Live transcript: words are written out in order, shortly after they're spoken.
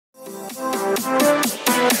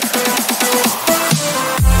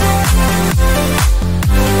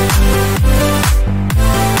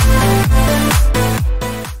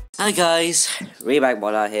Hi guys,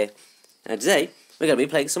 Reback here, and today we're going to be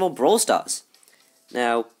playing some more Brawl Stars.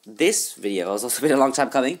 Now, this video has also been a long time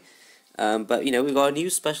coming, but you know, we've got a new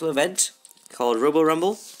special event called Robo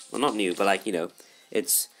Rumble. Well, not new, but like, you know,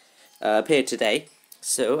 it's appeared today,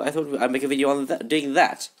 so I thought I'd make a video on doing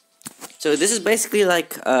that. So this is basically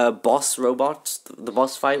like boss robot, the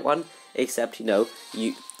boss fight one, except, you know,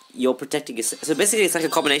 you're protecting yourself. So basically it's like a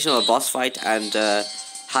combination of a boss fight and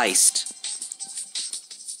heist.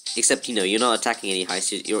 Except, you know, you're not attacking any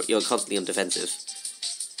heist, you're constantly on defensive.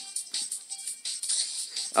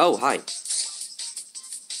 Oh, hi.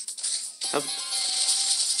 How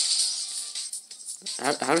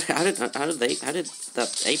did that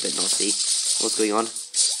 8-bit not see what's going on?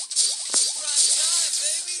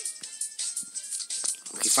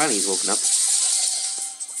 Okay, finally he's woken up.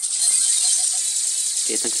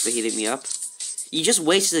 Okay, thanks for healing me up. You just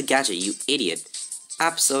wasted a gadget, you idiot.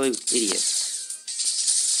 Absolute idiot.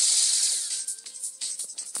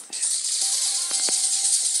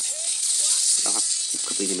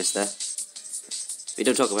 Completely missed there. We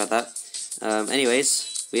don't talk about that.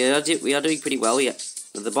 Anyways, we are doing pretty well.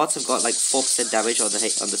 The bots have got like 4% damage on the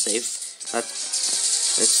save.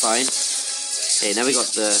 That's fine. Okay, now we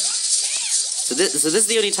got the. So this is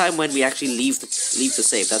the only time when we actually leave the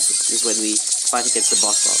save. Is when we fight against the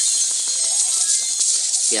boss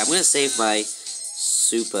bot. Yeah, I'm gonna save my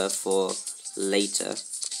super for later.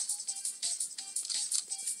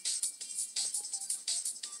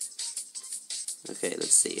 Okay,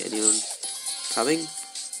 let's see. Anyone coming?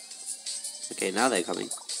 Okay, now they're coming.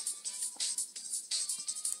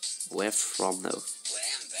 Where from, though?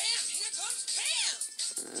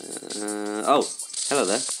 Oh, hello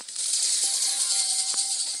there.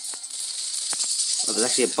 Oh, there's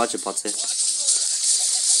actually a bunch of bots here.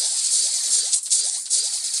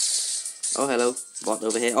 Oh, hello. Bot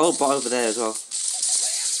over here. Oh, bot over there as well.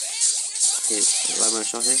 Okay, why am I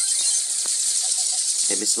shot here?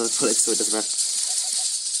 Okay, missed some of the bullets, so it doesn't matter.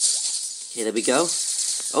 Okay, there we go.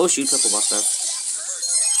 Oh shoot, purple boss now.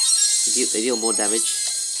 They deal more damage.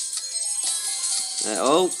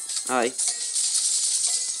 Oh, hi.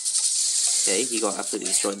 Okay, he got absolutely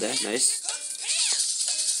destroyed there. Nice.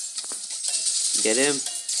 Get him.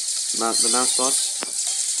 The mouse bot.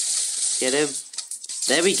 Get him.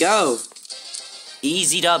 There we go.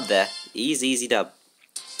 Easy dub there. Easy dub.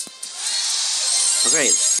 Okay,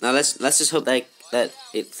 now let's just hope that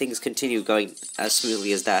things continue going as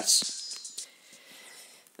smoothly as that.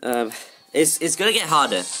 It's gonna get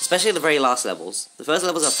harder, especially the very last levels. The first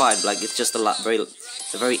levels are fine, but like it's just the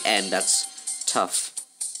very end that's tough.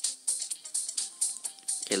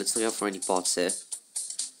 Okay, let's look out for any bots here.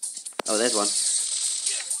 Oh, there's one.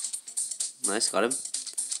 Nice, got him.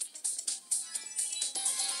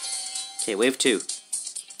 Okay, wave 2.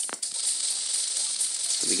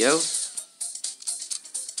 There we go. Is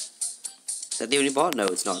that the only bot? No,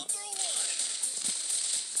 it's not.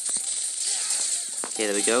 Okay,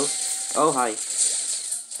 there we go. Oh, hi.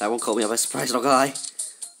 That one caught me by surprise, not gonna lie.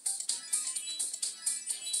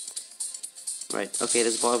 Right, okay,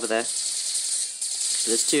 there's a bot over there. So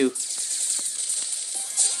there's 2.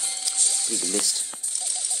 Completely missed.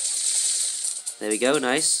 There we go,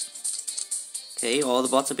 nice. Okay, all the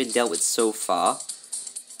bots have been dealt with so far.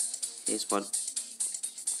 Here's one.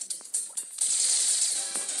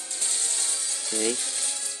 Okay.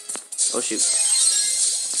 Oh, shoot.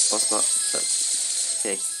 Boss bot.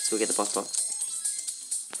 Okay, let's go get the boss bot.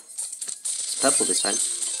 It's purple this time.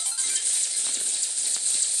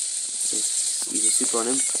 Okay, use a super on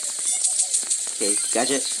him. Okay,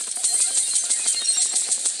 gadget.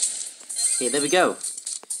 Okay, there we go.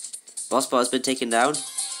 Boss bot has been taken down.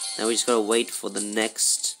 Now we just gotta wait for the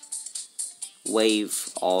next wave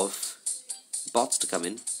of bots to come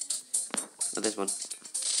in. Oh, there's one.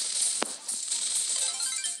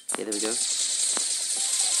 Okay, there we go.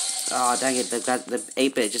 Oh dang it! The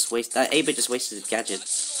 8-bit just wasted. That 8-bit just wasted his gadget.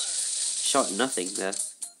 Shot nothing there.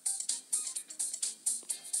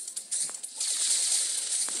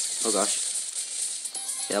 Oh gosh.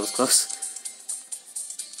 Yeah, that was close.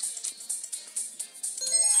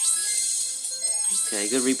 Okay,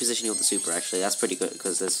 good repositioning of the super. Actually, that's pretty good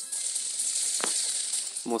because there's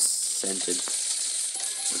more centered.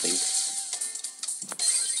 I think.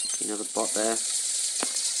 Okay, another bot there.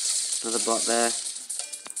 Another bot there.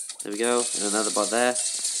 There we go, and another bot there,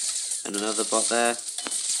 and another bot there.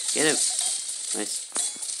 Get him. Nice.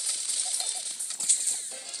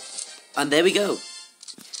 And there we go.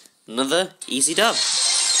 Another easy dub.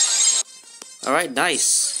 Alright, nice.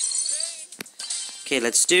 Okay,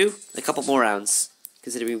 let's do a couple more rounds,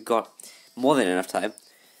 considering we've got more than enough time.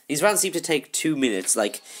 These rounds seem to take 2 minutes,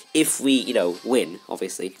 like, if we, you know, win,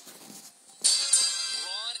 obviously.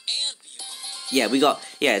 Yeah,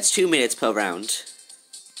 it's 2 minutes per round.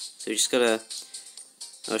 So we just gotta...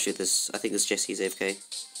 Oh shoot, I think this Jesse's AFK.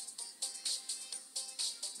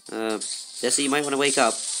 Jesse, you might want to wake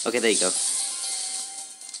up. Okay, there you go.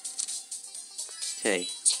 Okay.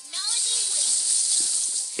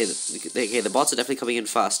 Okay, the bots are definitely coming in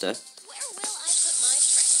faster.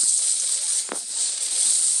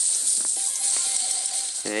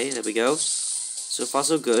 Okay, there we go. So far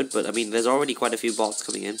so good, but I mean, there's already quite a few bots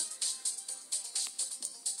coming in.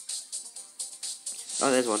 Oh,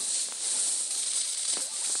 there's one.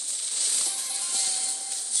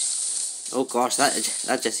 Oh gosh, that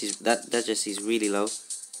Jesse's really low.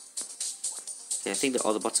 Okay, I think that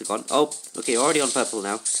all the bots are gone. Oh, okay, already on purple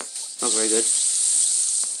now. Not very good.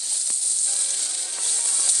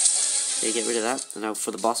 Okay, get rid of that. And now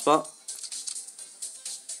for the boss bot.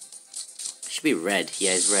 Should be red.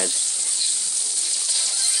 Yeah, it's red.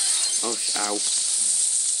 Oh, ow.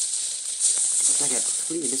 Looks like I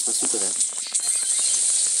completely missed my super there.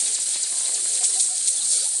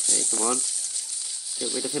 Okay, come on.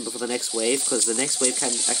 Get rid of him before the next wave, because the next wave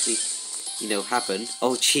can actually, you know, happen.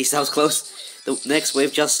 Oh, jeez, that was close. The next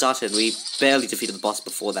wave just started. We barely defeated the boss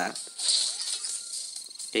before that.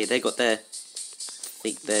 Okay, they got their, I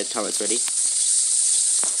think their turrets ready.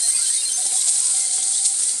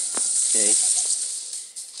 Okay.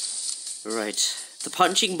 Right. The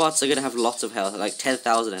punching bots are gonna have lots of health, like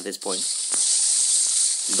 10,000 at this point.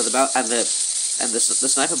 But the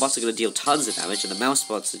sniper bots are gonna deal tons of damage, and the mouse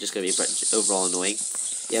bots are just gonna be overall annoying.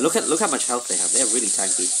 Yeah, look how much health they have. They're really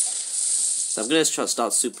tanky. So I'm gonna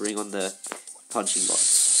start supering on the punching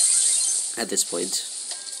bots at this point.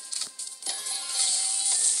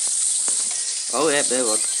 Oh yeah, there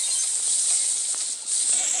one.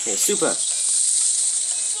 Okay, super.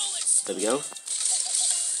 There we go.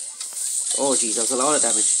 Oh geez, that was a lot of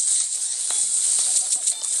damage.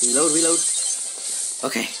 Reload.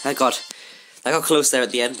 Okay, I got close there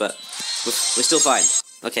at the end, but we're still fine.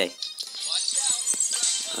 Okay.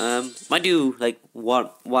 Might do like one,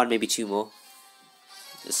 maybe two more.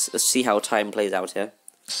 Let's see how time plays out here.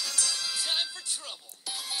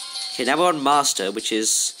 Okay, now we're on Master, which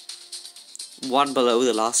is one below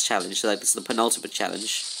the last challenge, so like this is the penultimate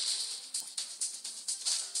challenge.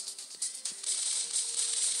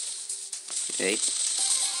 Okay.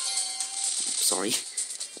 Sorry.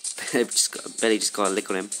 barely just got a lick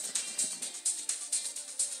on him.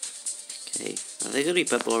 Okay. Are they gonna be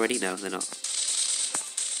purple already? No, they're not.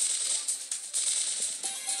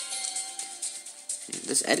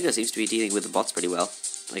 This Edgar seems to be dealing with the bots pretty well.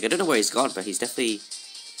 Like, I don't know where he's gone, but he's definitely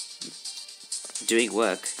doing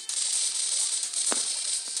work.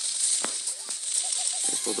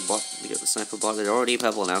 Let's pull the bot. We got the sniper bot. They're already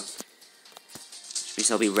purple now. Which means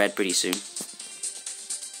they'll be red pretty soon.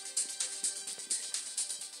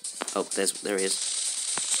 Oh, there he is.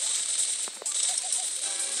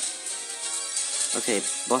 Okay,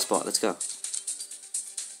 boss bot, let's go.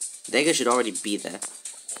 Edgar should already be there.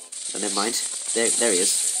 Oh, never mind. There he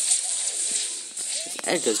is.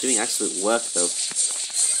 Edgar's doing absolute work though.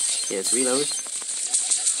 Okay, let's reload.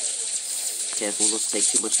 Careful not to take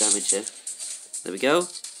too much damage here. There we go.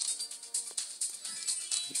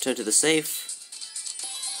 Return to the safe.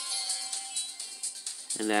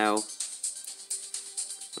 And now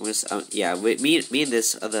I'm gonna yeah, me and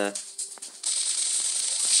this other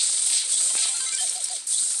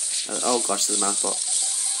oh gosh, there's a mouse bot.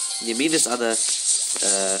 Yeah, me and this other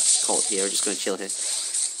cult here are just gonna chill here.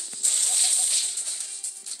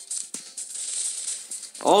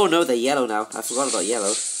 Oh no, they're yellow now. I forgot about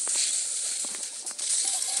yellow.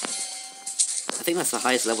 I think that's the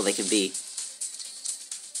highest level they can be.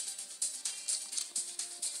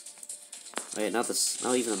 Wait, now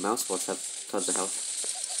even the mouse bots have tons of health.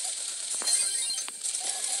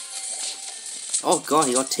 Oh god,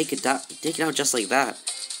 he got taken out just like that.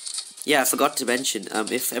 Yeah, I forgot to mention.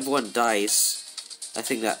 If everyone dies, I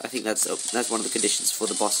think that's one of the conditions for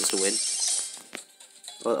the bosses to win.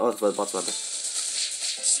 Or for the bots rather.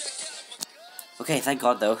 Okay, thank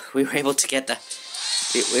God though, we were able to get the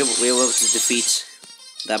we were able to defeat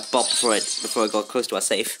that bot before it got close to our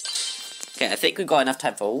safe. Okay, I think we've got enough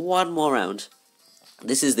time for one more round.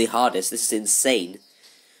 This is the hardest. This is insane.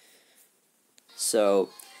 So,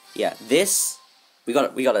 yeah, this we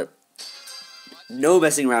got it. No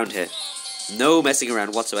messing around here. No messing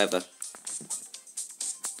around whatsoever.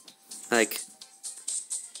 Like,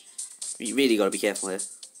 you really gotta be careful here.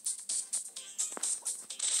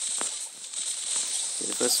 Okay,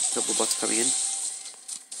 the first couple of bots coming in.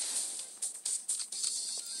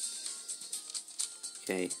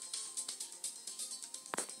 Okay.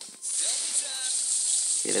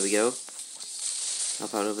 Okay, there we go.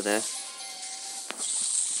 Help out over there.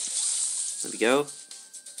 There we go.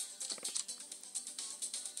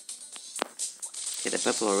 Okay, they're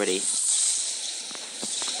purple already.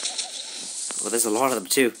 Well, there's a lot of them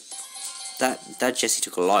too. That Jesse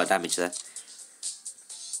took a lot of damage there.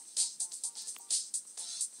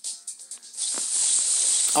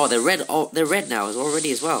 Oh, they're red. Oh, they're red now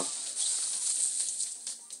already as well.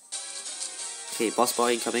 Okay, boss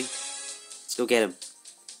boy incoming. Let's go get him.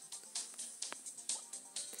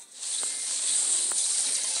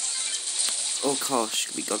 Oh gosh,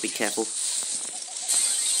 we gotta be careful.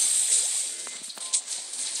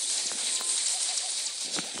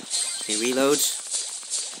 Okay, reload.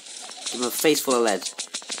 Give him a face full of lead.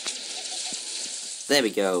 There we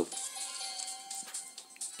go.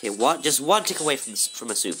 Okay, just one tick away from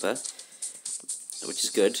a super, which is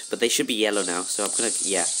good. But they should be yellow now, so I'm gonna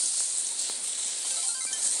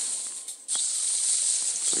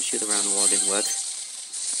Gonna shoot around the wall, didn't work.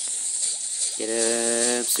 Get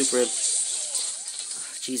him, super him.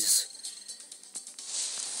 Oh, Jesus.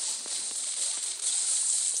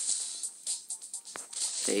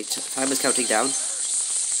 Okay, timer's counting down.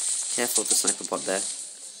 Careful with the sniper bot there.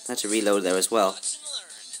 I had to reload there as well.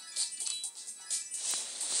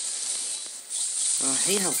 Oh, I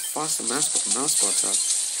hate how fast the mouse bots are.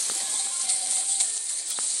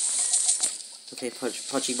 Okay,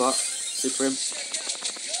 Pudgy bot, super him.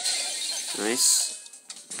 Nice.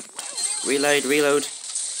 Reload.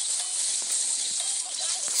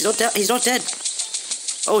 He's not dead. He's not dead.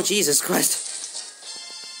 Oh Jesus Christ!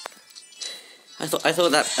 I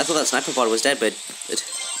thought that sniper bot was dead, but it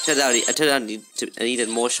turned out I needed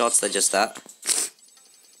more shots than just that.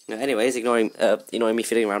 Anyways, ignoring me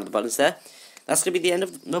fiddling around with the buttons there. That's gonna be the end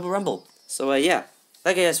of Mobile Rumble. So yeah,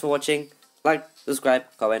 thank you guys for watching. Like, subscribe,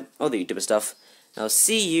 comment, all the YouTuber stuff. And I'll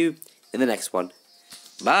see you in the next one.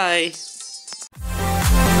 Bye.